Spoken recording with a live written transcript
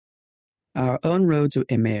Our Own Road to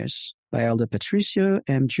Emmaus by Elder Patricio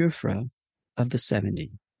M. Jufra of the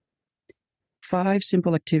 70. 5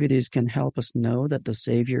 simple activities can help us know that the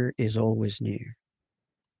Savior is always near.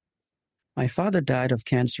 My father died of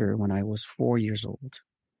cancer when I was 4 years old.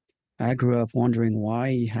 I grew up wondering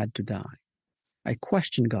why he had to die. I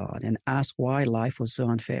questioned God and asked why life was so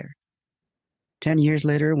unfair. 10 years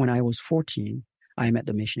later, when I was 14, I met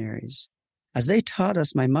the missionaries. As they taught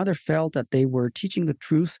us, my mother felt that they were teaching the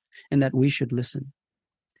truth and that we should listen.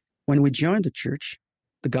 When we joined the church,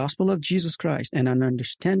 the gospel of Jesus Christ and an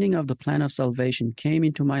understanding of the plan of salvation came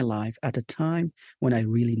into my life at a time when I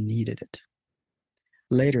really needed it.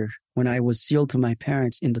 Later, when I was sealed to my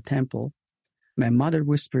parents in the temple, my mother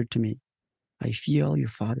whispered to me, "I feel your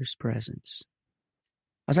Father's presence."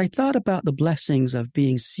 As I thought about the blessings of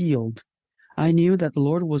being sealed, I knew that the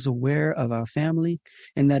Lord was aware of our family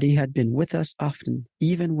and that He had been with us often,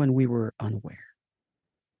 even when we were unaware.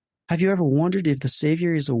 Have you ever wondered if the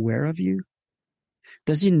Savior is aware of you?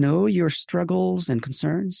 Does He know your struggles and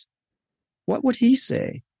concerns? What would He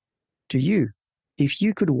say to you if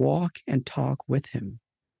you could walk and talk with Him?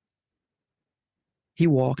 He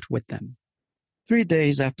walked with them. 3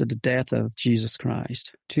 days after the death of Jesus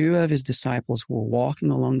Christ, 2 of His disciples were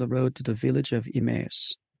walking along the road to the village of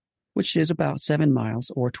Emmaus, which is about 7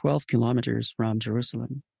 miles or 12 kilometers from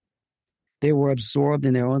Jerusalem. They were absorbed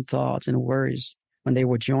in their own thoughts and worries when they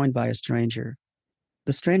were joined by a stranger.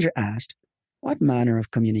 The stranger asked, "What manner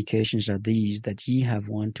of communications are these that ye have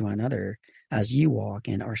one to another as ye walk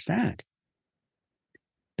and are sad?"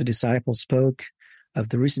 The disciples spoke of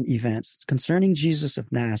the recent events concerning Jesus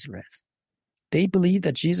of Nazareth. They believed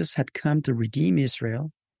that Jesus had come to redeem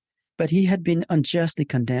Israel, but He had been unjustly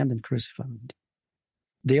condemned and crucified.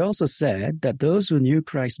 They also said that those who knew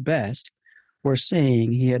Christ best were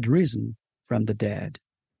saying He had risen from the dead.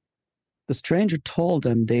 The stranger told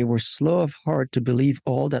them they were slow of heart to believe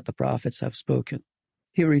all that the prophets have spoken.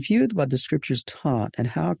 He reviewed what the scriptures taught and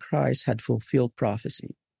how Christ had fulfilled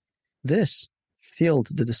prophecy. This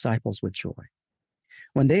filled the disciples with joy.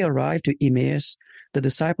 When they arrived to Emmaus, the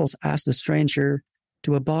disciples asked the stranger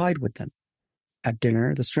to abide with them. At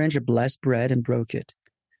dinner, the stranger blessed bread and broke it.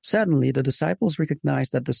 Suddenly, the disciples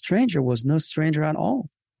recognized that the stranger was no stranger at all,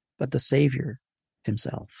 but the Savior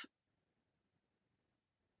Himself.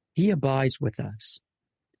 He abides with us.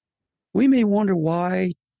 We may wonder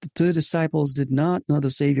why the 2 disciples did not know the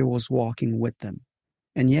Savior was walking with them.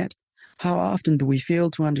 And yet, how often do we fail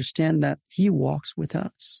to understand that He walks with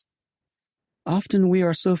us? Often we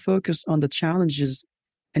are so focused on the challenges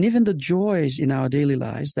and even the joys in our daily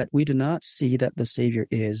lives that we do not see that the Savior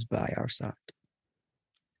is by our side.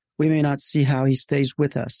 We may not see how He stays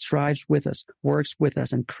with us, strives with us, works with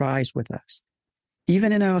us, and cries with us.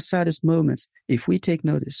 Even in our saddest moments, if we take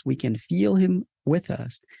notice, we can feel Him with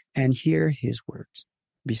us and hear His words.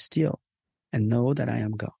 Be still and know that I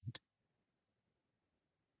am God.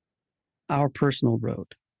 Our personal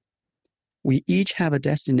road. We each have a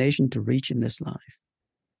destination to reach in this life.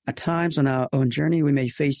 At times on our own journey, we may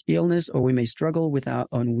face illness or we may struggle with our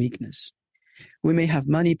own weakness. We may have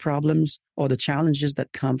money problems or the challenges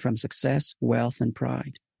that come from success, wealth, and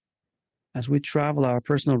pride. As we travel our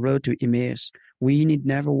personal road to Emmaus, we need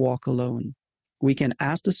never walk alone. We can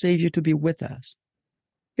ask the Savior to be with us.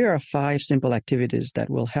 Here are 5 simple activities that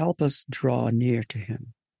will help us draw near to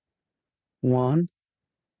Him. 1.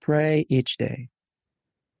 Pray each day.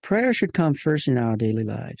 Prayer should come first in our daily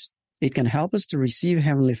lives. It can help us to receive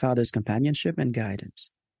Heavenly Father's companionship and guidance.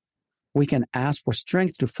 We can ask for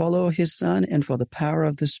strength to follow His Son and for the power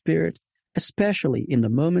of the Spirit, especially in the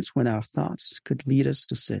moments when our thoughts could lead us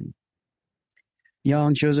to sin.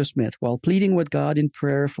 Young Joseph Smith, while pleading with God in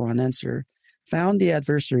prayer for an answer, found the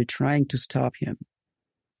adversary trying to stop him.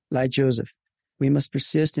 Like Joseph, we must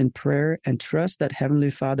persist in prayer and trust that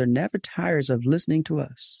Heavenly Father never tires of listening to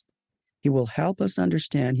us. He will help us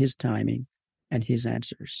understand His timing and His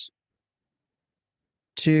answers.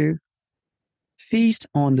 2. Feast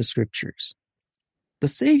on the Scriptures. The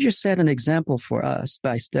Savior set an example for us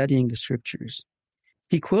by studying the Scriptures.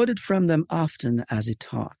 He quoted from them often as He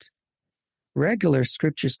taught. Regular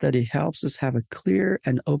Scripture study helps us have a clear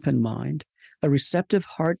and open mind, a receptive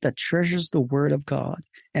heart that treasures the Word of God,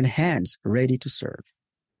 and hands ready to serve.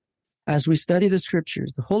 As we study the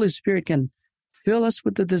Scriptures, the Holy Spirit can fill us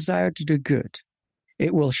with the desire to do good.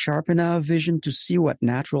 It will sharpen our vision to see what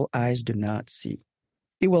natural eyes do not see.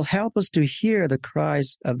 It will help us to hear the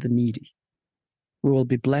cries of the needy. We will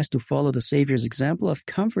be blessed to follow the Savior's example of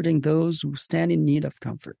comforting those who stand in need of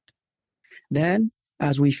comfort. Then,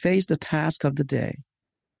 as we face the task of the day,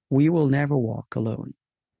 we will never walk alone.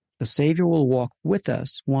 The Savior will walk with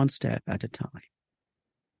us one step at a time.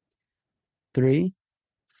 3.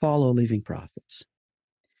 Follow living prophets.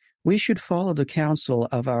 We should follow the counsel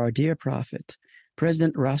of our dear prophet,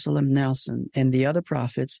 President Russell M. Nelson, and the other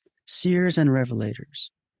prophets, seers, and revelators.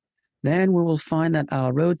 Then we will find that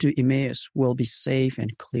our road to Emmaus will be safe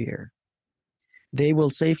and clear. They will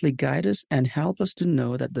safely guide us and help us to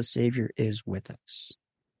know that the Savior is with us.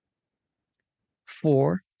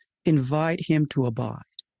 4. Invite him to abide.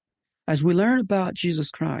 As we learn about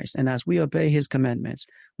Jesus Christ and as we obey his commandments,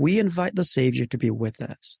 we invite the Savior to be with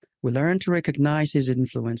us. We learn to recognize his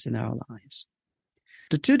influence in our lives.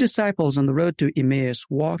 The 2 disciples on the road to Emmaus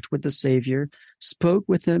walked with the Savior, spoke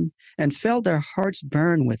with him, and felt their hearts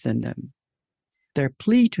burn within them. Their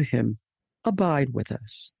plea to him, "Abide with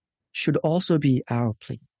us," should also be our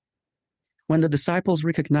plea. When the disciples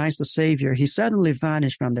recognized the Savior, he suddenly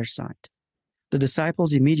vanished from their sight. The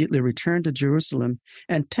disciples immediately returned to Jerusalem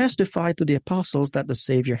and testified to the apostles that the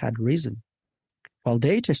Savior had risen. While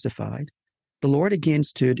they testified, the Lord again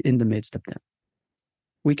stood in the midst of them.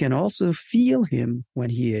 We can also feel him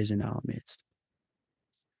when he is in our midst.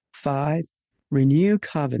 5. Renew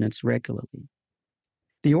covenants regularly.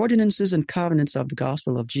 The ordinances and covenants of the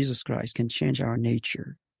gospel of Jesus Christ can change our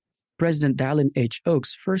nature. President Dallin H.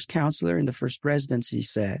 Oaks, first counselor in the first presidency,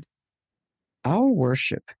 said, "Our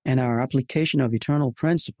worship and our application of eternal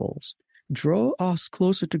principles draw us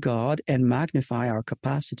closer to God and magnify our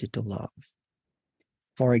capacity to love.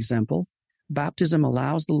 For example, baptism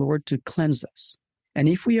allows the Lord to cleanse us, and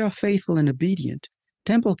if we are faithful and obedient,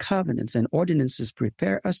 temple covenants and ordinances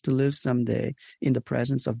prepare us to live someday in the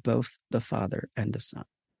presence of both the Father and the Son.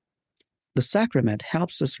 The sacrament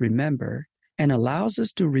helps us remember and allows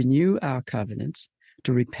us to renew our covenants,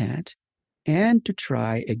 to repent, and to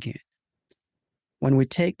try again. When we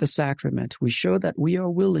take the sacrament, we show that we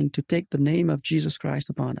are willing to take the name of Jesus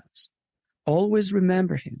Christ upon us, always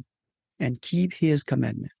remember him, and keep his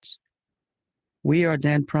commandments. We are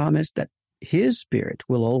then promised that his Spirit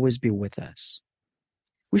will always be with us.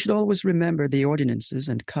 We should always remember the ordinances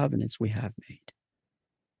and covenants we have made.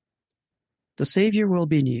 The Savior will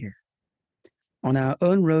be near. On our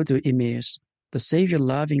own road to Emmaus, the Savior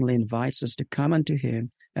lovingly invites us to come unto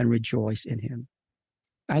him and rejoice in him.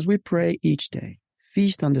 As we pray each day,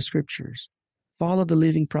 feast on the scriptures, follow the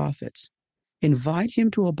living prophets, invite him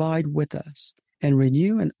to abide with us, and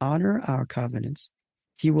renew and honor our covenants,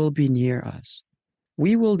 he will be near us.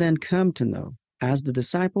 We will then come to know, as the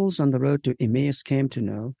disciples on the road to Emmaus came to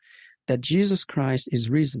know, that Jesus Christ is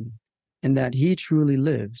risen and that he truly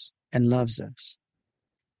lives and loves us.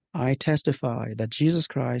 I testify that Jesus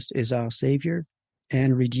Christ is our Savior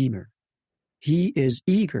and Redeemer. He is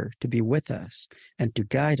eager to be with us and to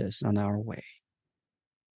guide us on our way.